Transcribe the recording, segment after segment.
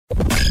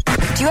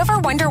Do you ever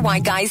wonder why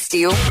guys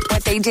do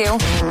what they do?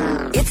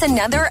 It's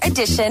another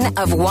edition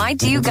of Why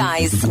Do You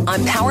Guys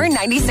on Power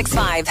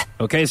 96.5.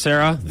 Okay,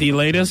 Sarah, the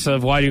latest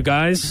of Why Do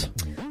Guys?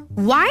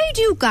 Why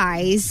do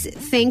guys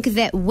think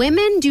that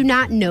women do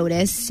not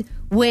notice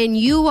when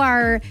you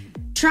are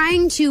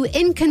trying to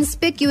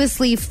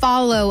inconspicuously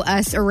follow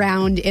us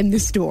around in the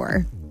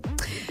store?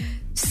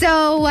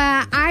 So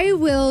I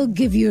will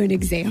give you an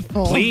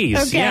example.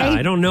 Please, okay? yeah,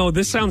 I don't know.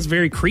 This sounds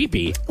very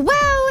creepy.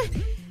 Well,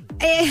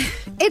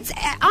 it's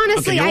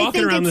honestly, okay, you're I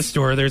walking think around the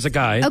store, there's a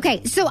guy.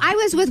 Okay, so I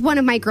was with one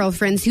of my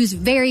girlfriends who's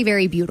very,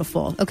 very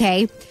beautiful,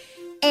 okay?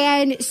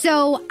 And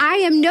so I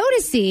am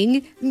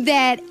noticing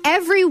that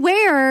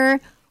everywhere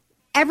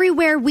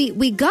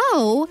we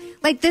go,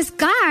 like this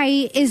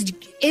guy is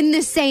in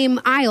the same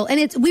aisle,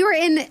 and we were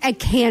in a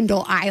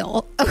candle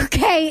aisle,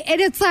 okay? And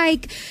it's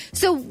like,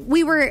 so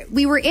we were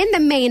in the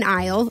main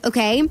aisle,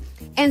 okay?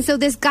 And so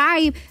this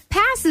guy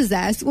passes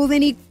us. Well,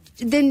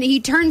 then he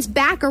turns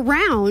back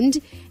around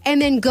and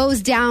then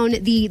goes down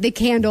the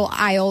candle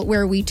aisle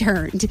where we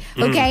turned,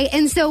 okay?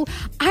 And so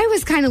I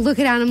was kind of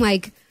looking at him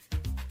like,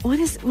 what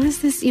is this, what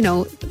is this? Maybe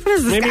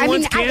I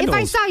mean, candles. if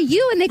I saw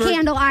you in the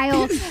candle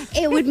aisle,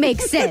 it would make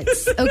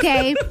sense,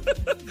 okay?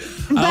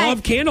 I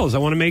love candles. I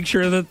want to make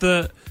sure that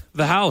the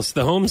house,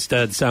 the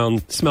homestead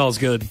smells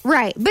good.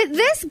 Right. But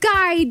this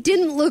guy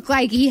didn't look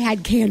like he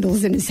had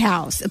candles in his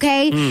house,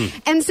 okay?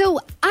 And so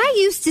I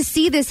used to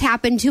see this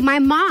happen to my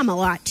mom a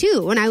lot,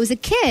 too. When I was a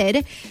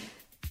kid,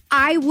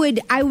 I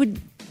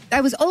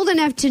was old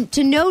enough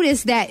to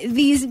notice that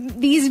these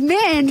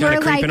men Kinda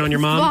were like on your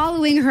mom?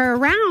 following her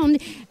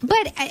around.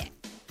 But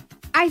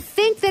I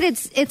think that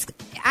it's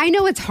I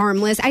know it's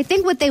harmless. I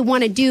think what they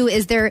want to do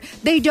is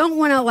they don't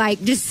want to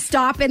like just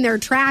stop in their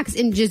tracks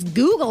and just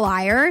Google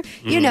her,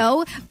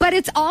 but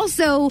it's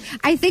also,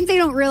 I think they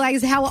don't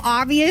realize how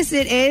obvious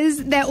it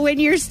is that when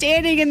you're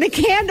standing in the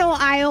candle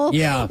aisle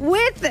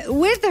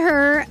with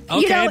her,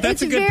 Okay, that's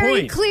it's a good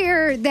very point.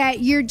 clear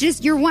that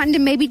you're wanting to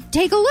maybe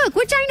take a look,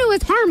 which I know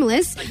is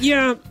harmless.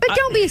 Yeah. But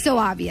don't be so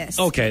obvious.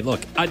 Okay, look,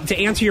 to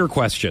answer your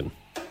question,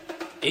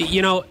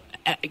 you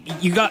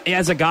got,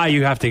 as a guy,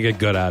 you have to get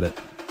good at it.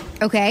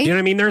 Okay. You know what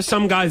I mean? There's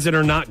some guys that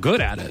are not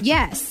good at it.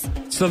 Yes.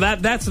 So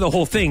that's the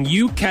whole thing.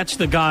 You catch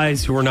the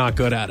guys who are not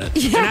good at it.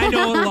 And I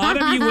know a lot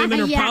of you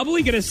women are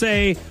probably going to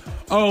say,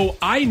 oh,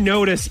 I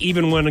notice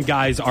even when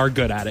guys are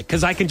good at it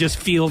because I can just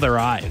feel their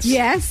eyes.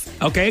 Yes.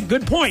 Okay,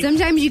 good point.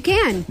 Sometimes you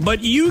can. But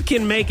you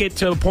can make it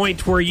to a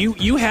point where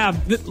you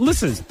have,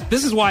 listen,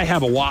 this is why I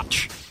have a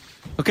watch.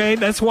 Okay,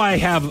 that's why I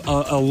have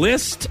a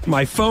list,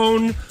 my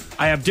phone.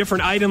 I have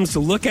different items to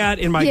look at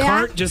in my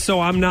cart just so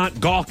I'm not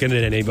gawking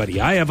at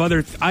anybody. I have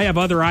other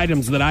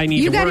items that I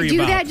need to worry about. You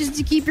got to do that just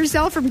to keep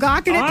yourself from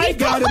gawking at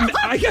people?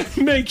 I got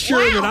to make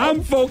sure that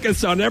I'm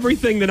focused on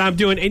everything that I'm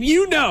doing. And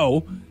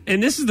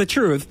and this is the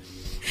truth,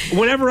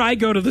 whenever I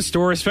go to the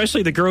store,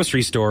 especially the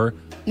grocery store.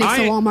 Next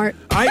to Walmart.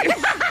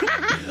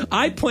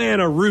 I plan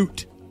a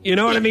route. You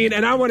know what I mean?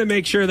 And I want to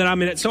make sure that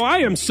I'm in it. So I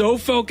am so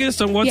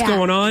focused on what's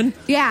going on.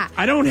 Yeah.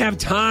 I don't have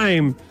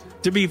time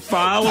to be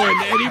following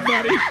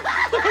anybody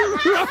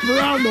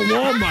around the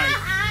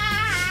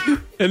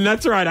Walmart. And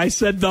that's right, I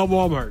said the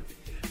Walmart.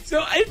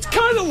 So it's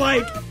kind of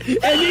like,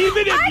 and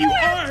even if I you don't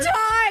have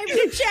time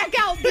to check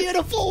out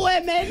beautiful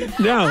women.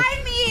 No.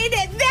 I mean,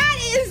 that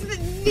is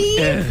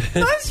the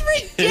most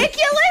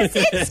ridiculous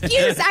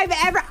excuse I've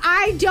ever.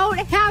 I don't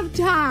have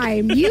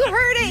time. You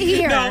heard it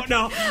here.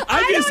 No.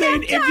 I'm just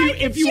saying,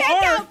 if you check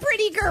are out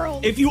pretty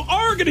girls, if you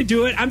are going to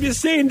do it, I'm just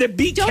saying that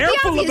don't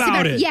careful be obvious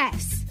about it.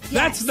 Yes.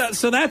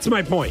 That's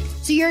my point.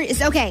 So you're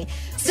okay.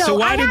 So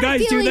why I do have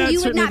guys a feeling do that?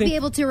 you would not be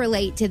able to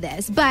relate to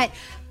this, but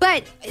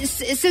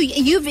so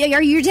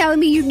you're telling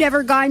me you've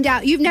never gone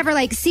down? You've never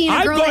seen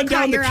a girl I've gone that caught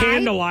down the your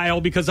candle eye? aisle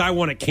because I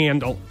want a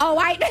candle.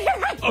 Oh,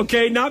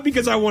 Okay, not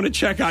because I want to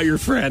check out your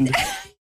friend.